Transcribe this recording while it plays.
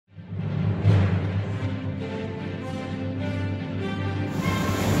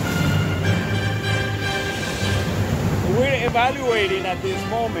evaluating at this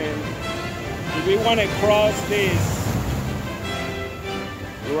moment if we want to cross this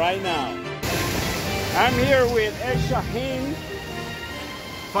right now. I'm here with Ed Shaheen.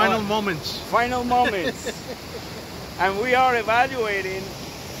 Final moments. Final moments. And we are evaluating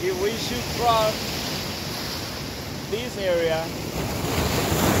if we should cross this area.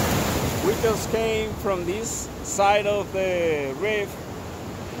 We just came from this side of the rift.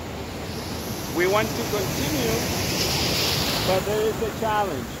 We want to continue, but there is a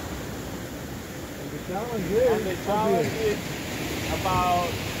challenge. And the challenge is about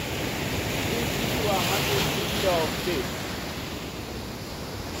 50 to 100 feet of dip.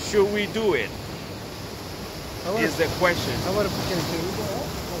 Should we do it? Is the question. How about if we can go up?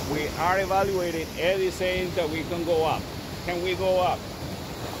 We are evaluating. Ed is saying that we can go up. Can we go up?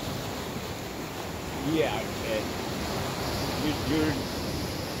 Yeah, Ed.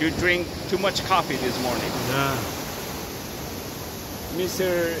 You drink too much coffee this morning. Yeah.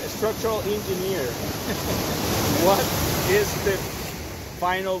 Mr. Structural Engineer, what is the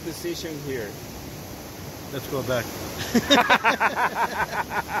final decision here? Let's go back.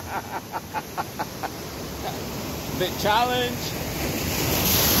 The challenge,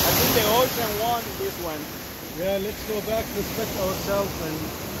 I think the ocean won this one. Yeah, let's go back, respect ourselves, and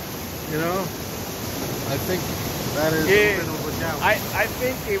I think that is a bit of a challenge. I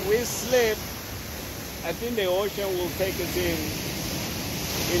think if we slip, I think the ocean will take us in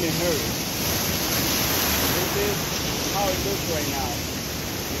a hurry. This is how it looks right now.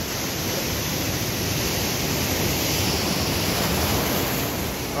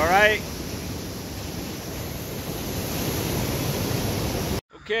 All right.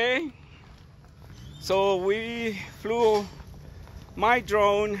 Okay. So we flew my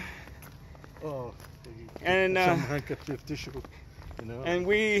drone. Oh, and some handkerchief tissue, and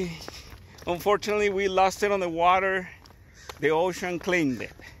we unfortunately we lost it on the water. The ocean claimed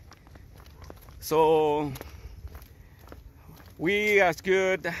it, so we as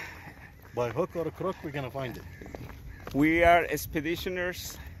good by hook or crook we're gonna find it. We are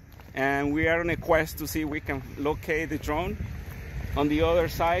expeditioners, and we are on a quest to see if we can locate the drone on the other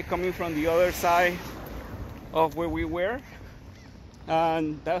side, coming from the other side of where we were,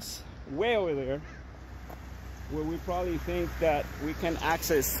 and that's way over there where we probably think that we can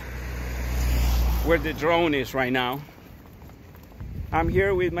access where the drone is right now. I'm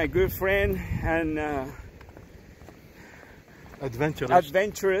here with my good friend and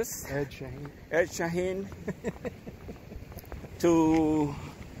adventurous Ed Shaheen. Ed Shaheen to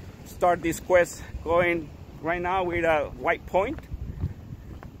start this quest, going right now with a White Point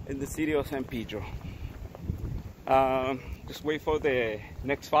in the city of San Pedro. Just wait for the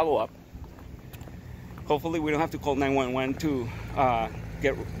next follow-up. Hopefully we don't have to call 911 to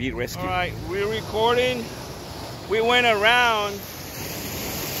be rescued. All right, we're recording. We went around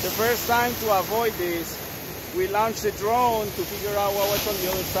the first time to avoid this. We launched the drone to figure out what was on the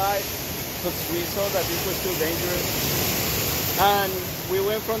other side, because we saw that this was too dangerous. And we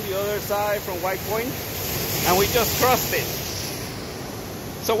went from the other side, from White Point, and we just crossed it.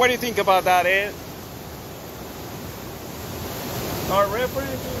 So what do you think about that, Ed? Our reference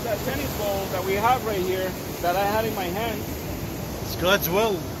is that tennis ball that we have right here, that I had in my hand. It's God's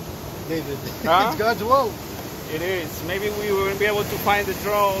will, David. Huh? It's God's will. It is. Maybe we wouldn't be able to find the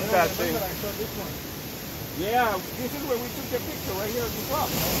drone. Yeah, I saw this one. Yeah, this is where we took the picture, right here at the top.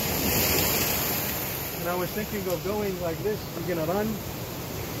 And I was thinking of going like this. We're gonna run.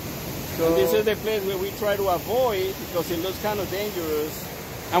 So and this is the place where we try to avoid, because it looks kind of dangerous.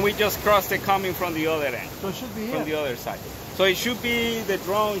 And we just crossed it coming from the other end. So it should be here. From the other side. So it should be, the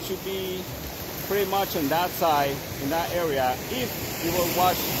drone should be pretty much on that side, in that area, if it was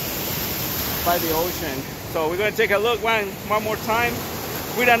watched by the ocean. So we're going to take a look one more time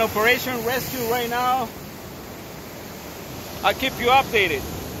with an Operation Rescue right now. I'll keep you updated.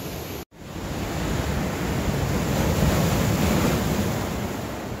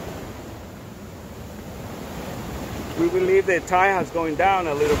 We believe the tide has going down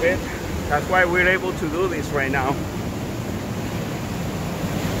a little bit. That's why we're able to do this right now.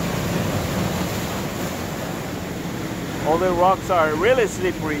 All the rocks are really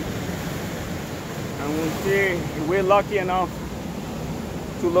slippery. And we'll see if we're lucky enough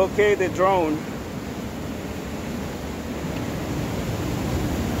to locate the drone.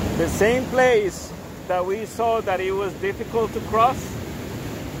 The same place that we saw that it was difficult to cross,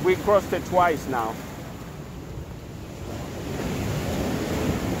 we crossed it twice now.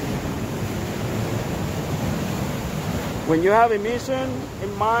 When you have a mission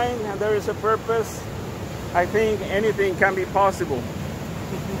in mind and there is a purpose, I think anything can be possible.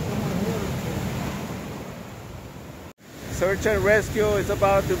 Search and rescue is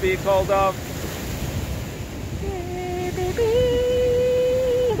about to be called off.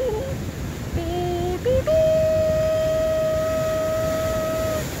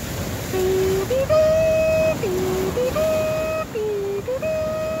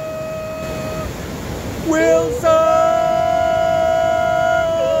 Wilson!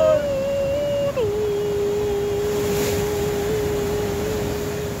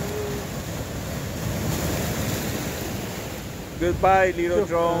 Goodbye, little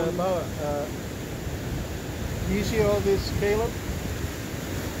drone. Do you see all this, Caleb?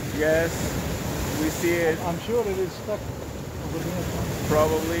 Yes, we see it. I'm sure it is stuck over there.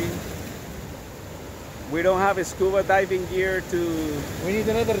 Probably. We don't have a scuba diving gear to... We need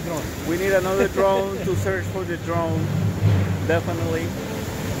another drone. We need another drone to search for the drone. Definitely.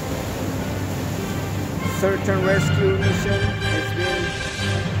 Search and rescue mission has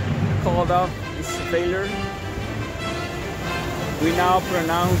been called off. It's a failure. We now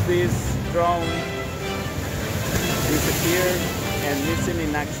pronounce this drone disappeared and missing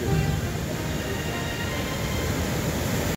in action.